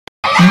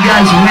You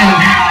guys win.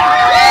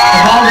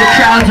 Of all the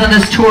crowds on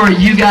this tour,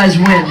 you guys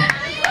win.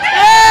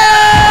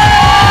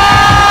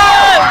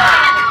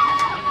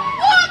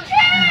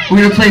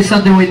 We're gonna play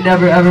something we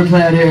never ever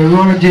play out here. We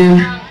wanna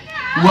do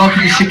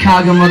Welcome to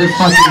Chicago,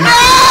 motherfucker.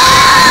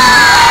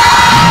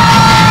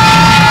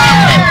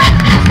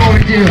 Before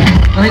we do,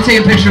 let me take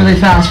a picture really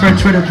fast for our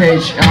Twitter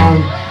page.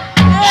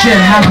 Shit,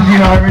 half of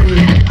you are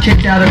already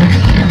kicked out of the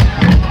club.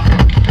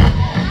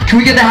 Can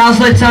we get the house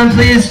lights on,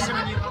 please?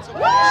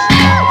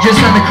 Just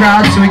on the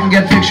crowd so we can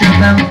get a picture of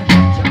them.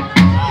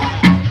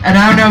 And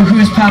I don't know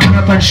who's popping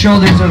up on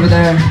shoulders over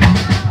there.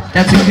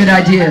 That's a good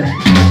idea.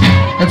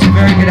 That's a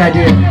very good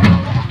idea.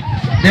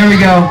 There we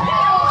go.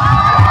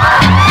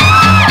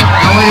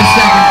 Now wait a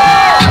second.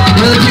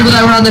 Where are the people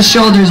that were on the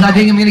shoulders? I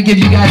think I'm gonna give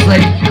you guys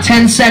like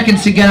 10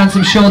 seconds to get on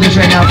some shoulders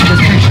right now for this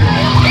picture.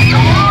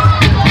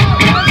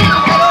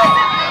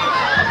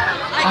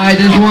 Alright,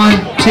 there's 1,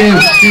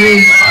 2,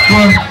 3,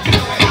 4.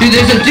 Dude,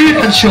 there's a dude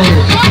on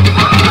shoulders.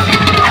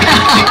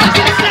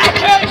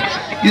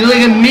 You look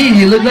like me.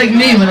 You look like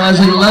me when I was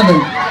like 11.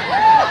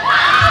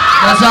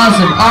 That's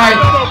awesome. Alright,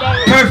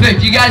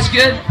 perfect. You guys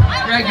good?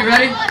 Greg, you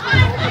ready?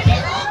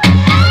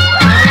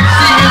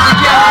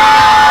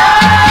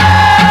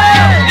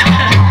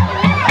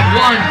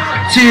 One,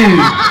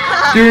 2,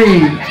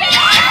 3.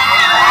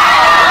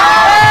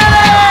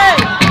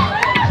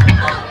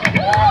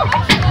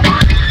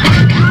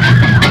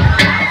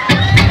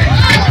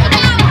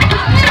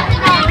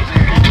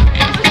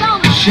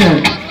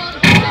 Shit.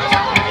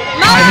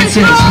 Alright, that's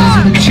it. So these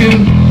are the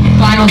 2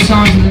 final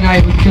songs of the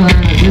night with Killer.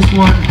 This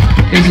one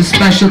is a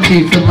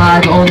specialty for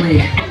live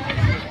only.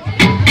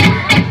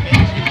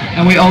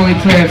 And we only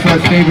play it for our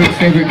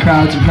favorite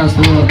crowds across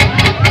the world.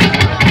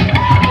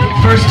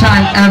 First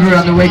time ever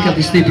on the Wake Up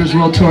the Sleepers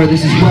World Tour.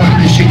 This is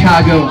Welcome to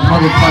Chicago,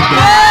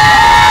 motherfucker.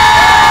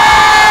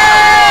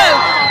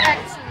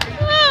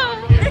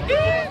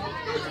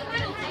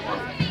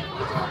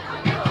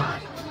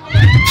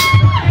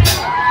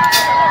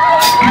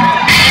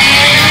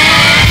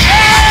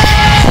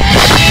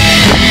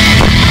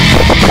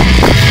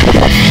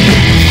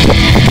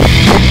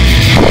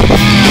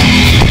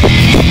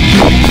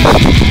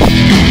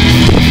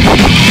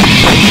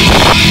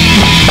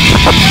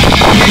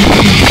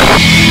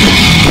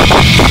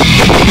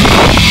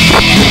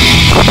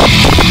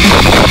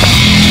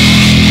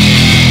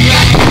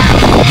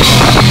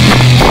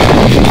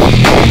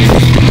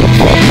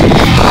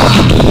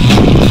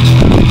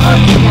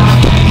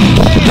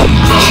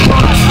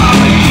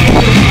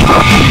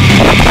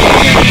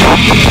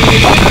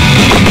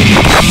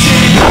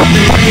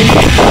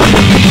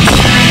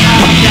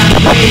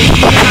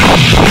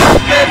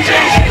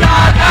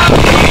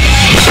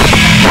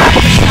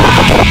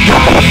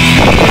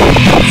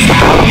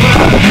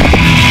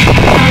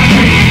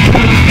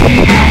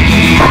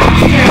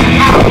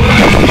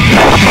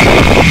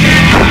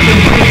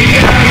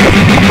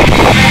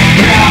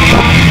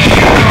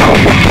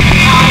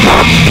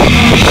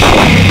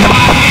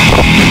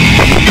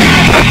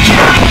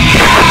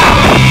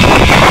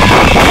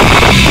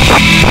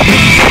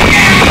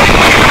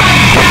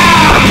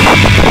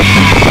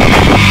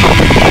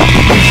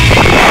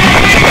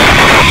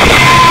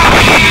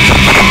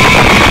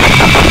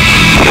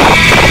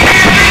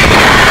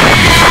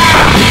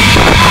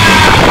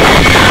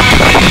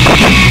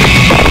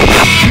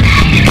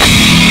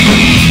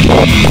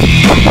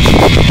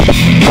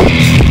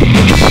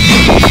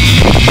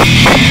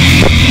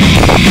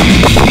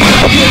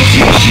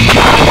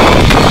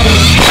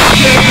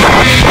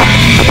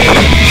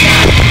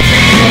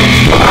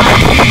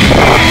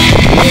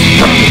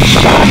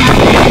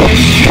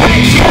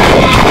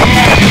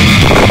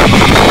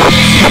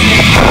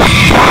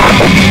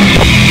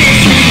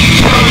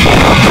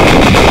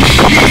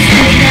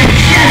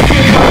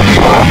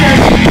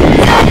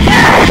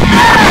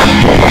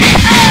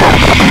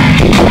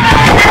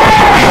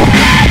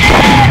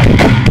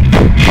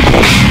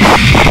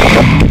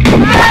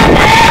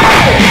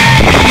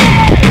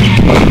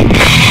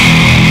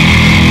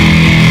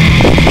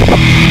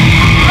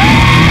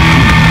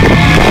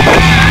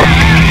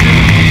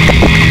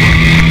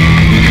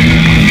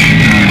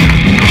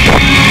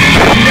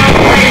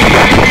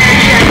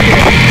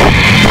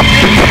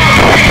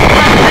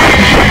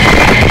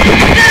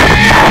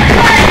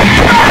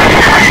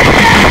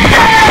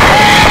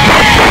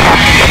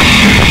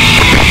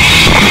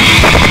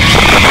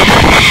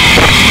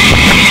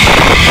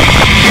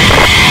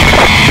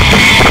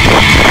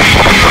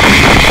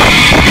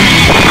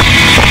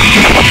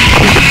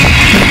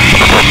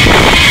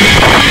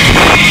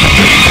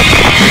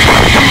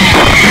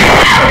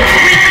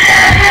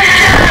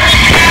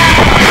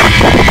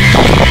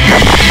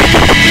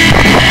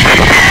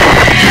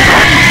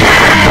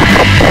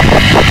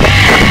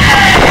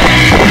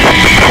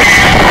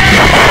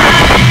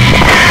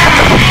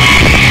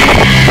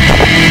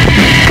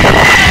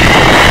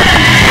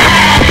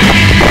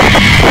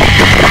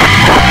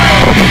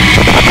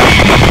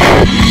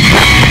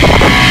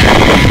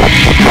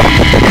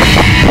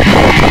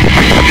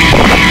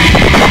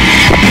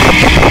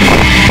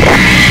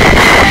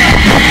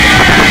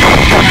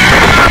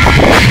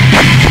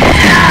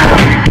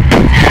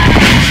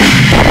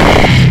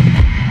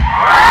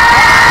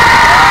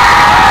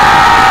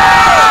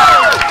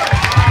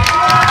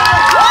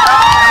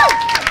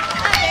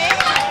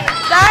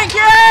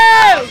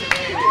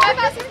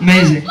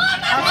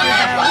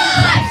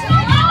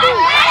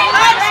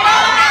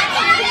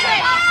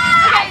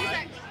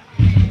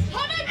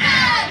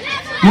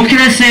 What can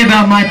I say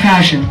about my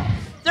passion?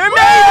 They're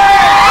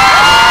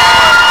amazing!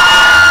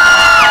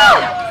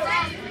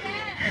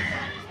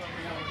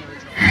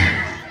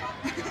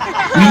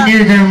 We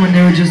knew them when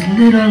they were just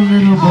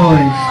little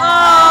boys.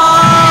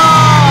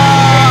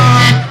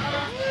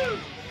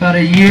 About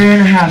a year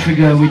and a half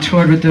ago, we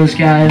toured with those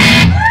guys.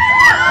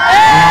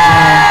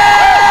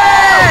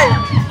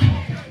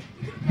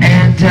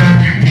 And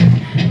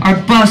our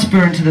bus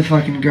burned to the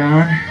fucking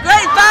ground.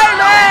 Great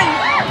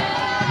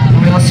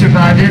fireman! We all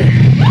survived it.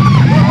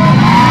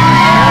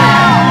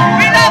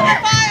 We love the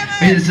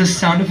fireman! Wait, is this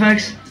sound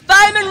effects?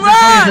 Fireman It's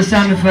run! the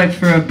sound effect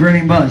for a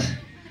burning bus.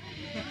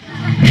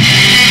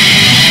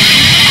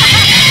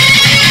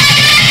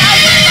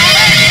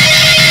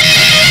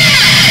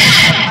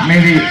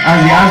 Maybe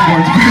Ozzy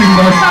Osbourne's burning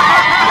bus.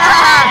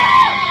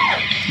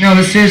 No,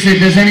 but seriously, if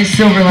there's any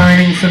silver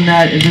lining from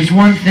that, if there's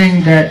one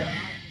thing that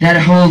that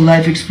whole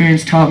life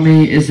experience taught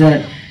me, is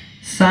that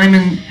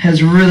Simon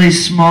has really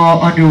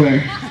small underwear.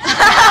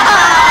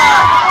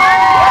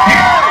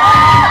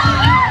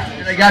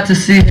 And I got to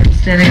see him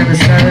standing on the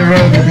side of the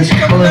road with this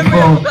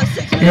colorful,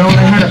 you know,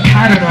 they had a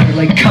pattern on it,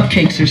 like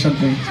cupcakes or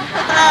something.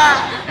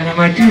 And I'm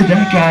like, dude,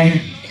 that guy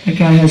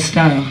has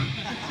style.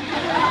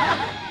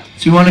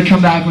 So we want to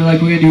come back, we're like,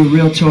 we're going to do a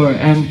real tour.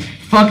 And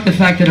fuck the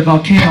fact that a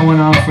volcano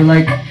went off, we're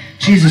like,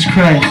 Jesus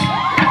Christ,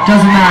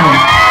 doesn't matter.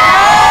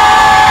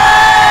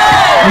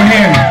 We're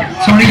here.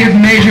 So I want to give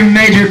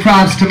major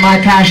props to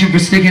My Passion for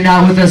sticking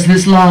out with us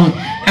this long.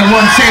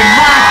 Everyone say,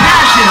 My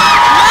Passion!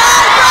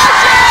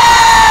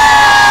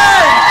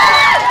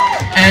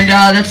 And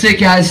that's it,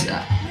 guys.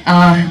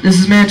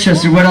 This is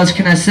Manchester. What else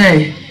can I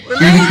say? You're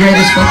the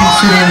greatest fucking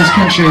city in this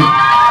country.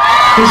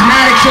 There's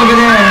Maddox over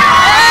there.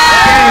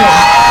 Garrett,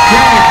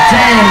 Greg,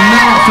 Dan,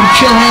 Matt from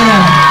Chilhana.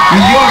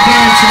 With your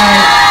band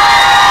tonight.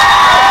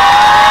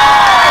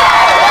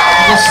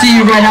 We'll see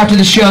you right after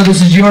the show.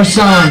 This is your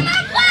song.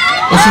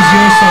 This is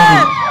your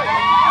song.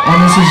 And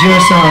this is your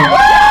song.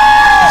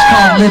 It's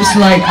called Lips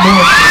Like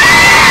This.